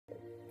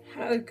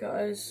Hello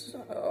guys,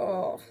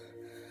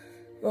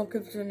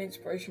 welcome to an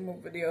inspirational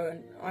video,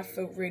 and I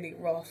feel really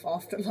rough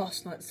after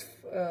last night's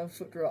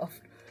foot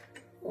draft,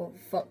 or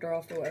fuck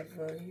draft, or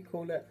whatever you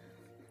call it.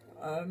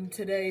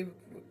 Today,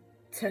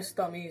 Test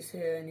Dummy is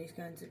here, and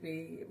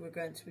we're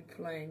going to be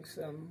playing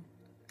some,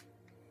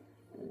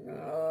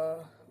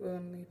 we're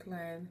going to be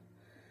playing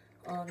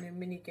a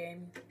mini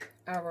game,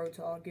 arrow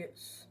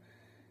targets.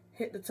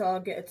 Hit the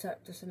target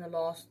attacked us in the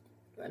last.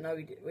 No,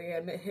 we did. We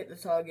hit the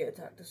target,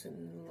 attacked us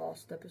in the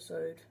last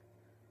episode.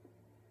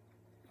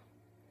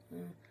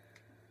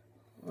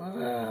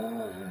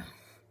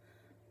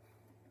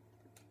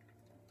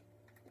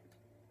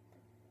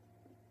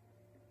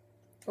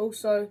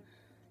 Also,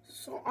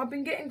 so I've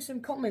been getting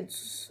some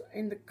comments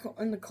in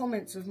the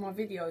comments of my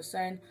videos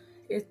saying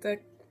if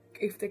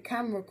the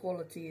camera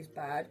quality is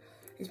bad,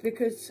 it's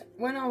because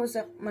when I was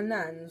at my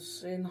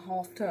nan's in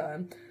half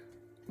term,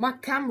 my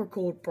camera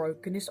cord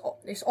broke and it's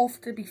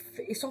off to be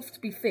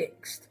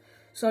fixed.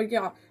 So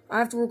yeah, I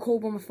have to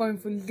record on my phone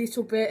for a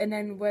little bit, and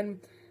then when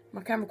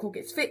my camera cord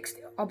gets fixed,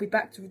 I'll be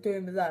back to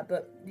doing with that.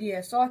 But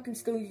yeah, so I can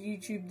still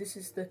use YouTube. This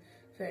is the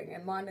thing.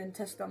 And mine and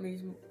Test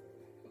Dummy's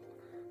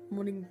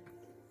morning.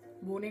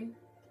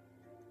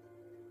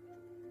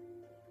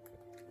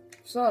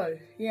 So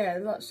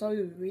yeah,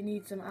 so we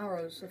need some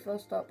arrows. So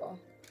first up,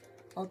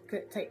 I'll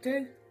take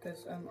two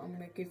because I'm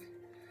gonna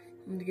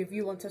give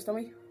you one, Test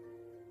Dummy.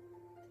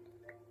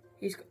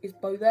 His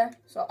bow there,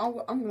 so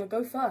I'm gonna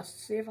go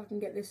first. See if I can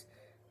get this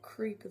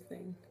creeper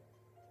thing.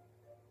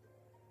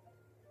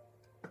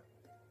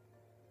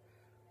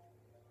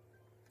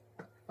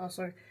 Oh,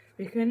 so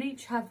we can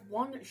each have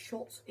one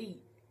shot each.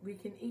 We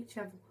can each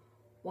have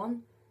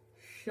one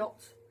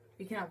shot.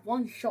 We can have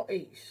one shot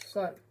each.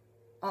 So,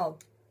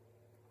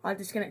 I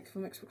disconnected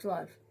from Xbox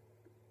Live.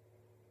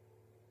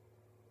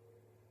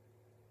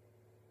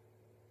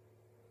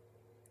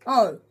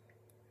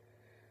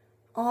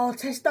 Oh,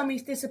 Test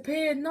Dummy's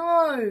disappeared.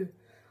 No!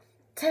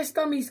 Test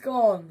Dummy's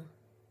gone.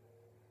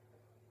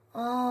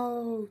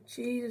 Oh,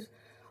 Jesus.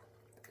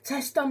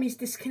 Test Dummy's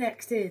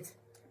disconnected.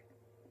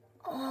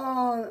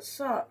 Oh, that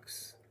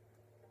sucks.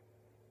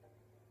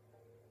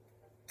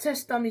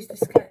 Test Dummy's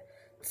disconnected.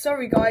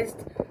 Sorry, guys.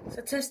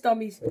 So, Test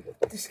Dummy's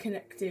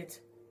disconnected.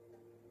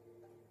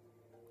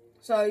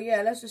 So,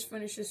 yeah, let's just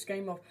finish this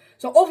game off.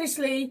 So,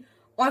 obviously,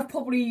 I've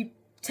probably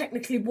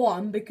technically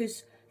won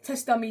because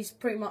Test Dummy's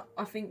pretty much,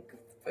 I think,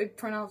 it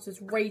pronounced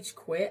as rage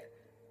quit.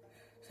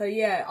 So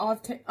yeah,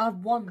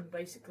 I've won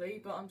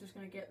basically, but I'm just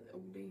gonna get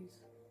all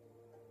these.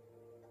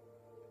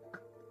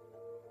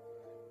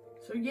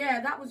 So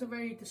yeah, that was a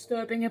very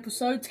disturbing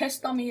episode.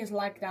 Test Dummy is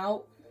lagged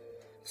out.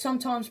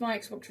 Sometimes my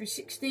Xbox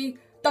 360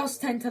 does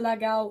tend to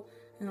lag out,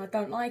 and I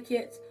don't like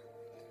it.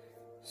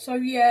 So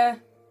yeah.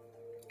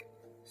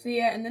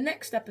 In the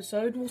next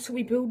episode, what are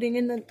we building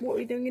what are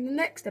we doing in the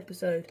next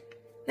episode?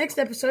 Next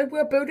episode,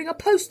 we're building a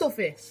post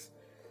office.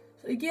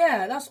 So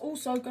yeah, that's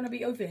also going to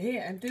be over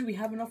here, and do we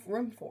have enough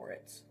room for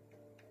it?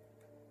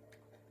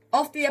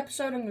 After the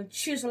episode, I'm going to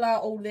chisel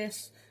out all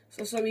this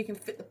so we can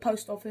fit the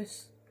post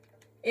office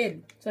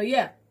in. So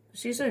yeah,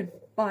 see you soon.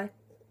 Bye.